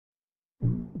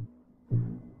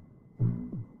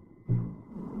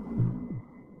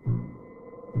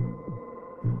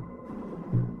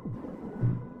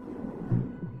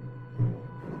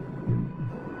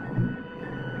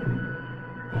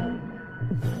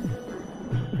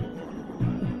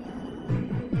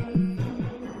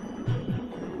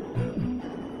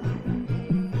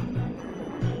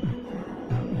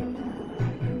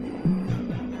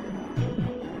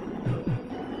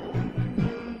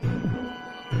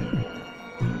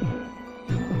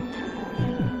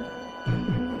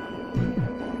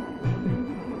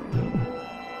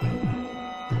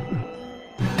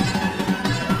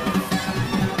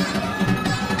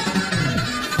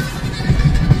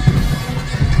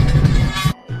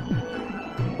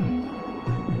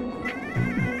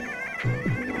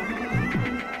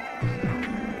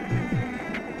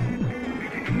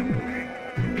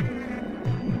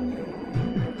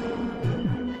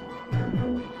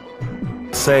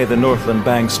Say the Northland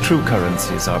Bank's true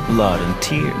currencies are blood and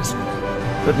tears.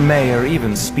 But Mayor,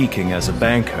 even speaking as a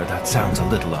banker, that sounds a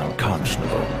little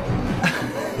unconscionable.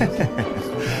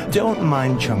 Don't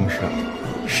mind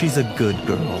Changsha. She's a good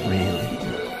girl, really.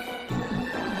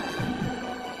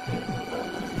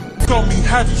 Tell me,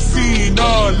 have you seen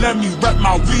her? Let me wrap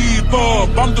my weave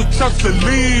up. I'm the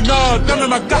Selena, done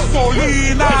my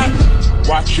gasolina.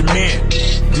 Watch your man,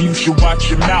 you should watch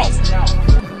your mouth.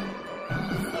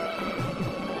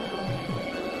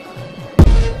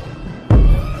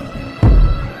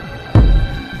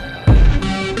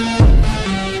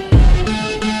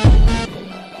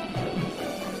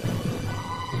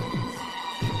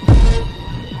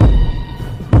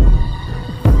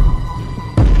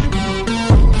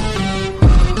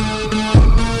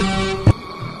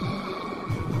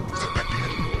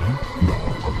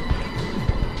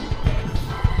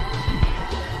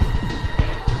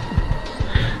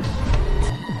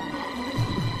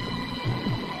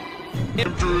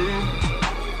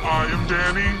 I am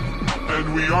Danny,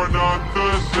 and we are not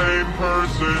the same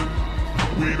person.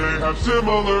 We may have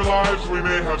similar lives, we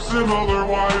may have similar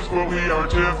wives, but we are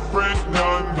different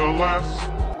nonetheless.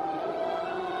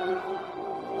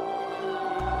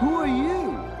 Who are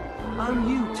you? I'm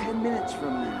you 10 minutes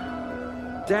from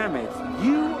now. Damn it,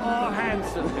 you are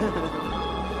handsome.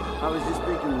 I was just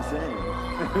thinking the same.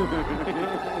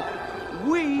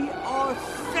 We are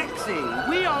sexy.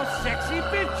 We are sexy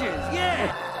bitches,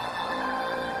 yeah.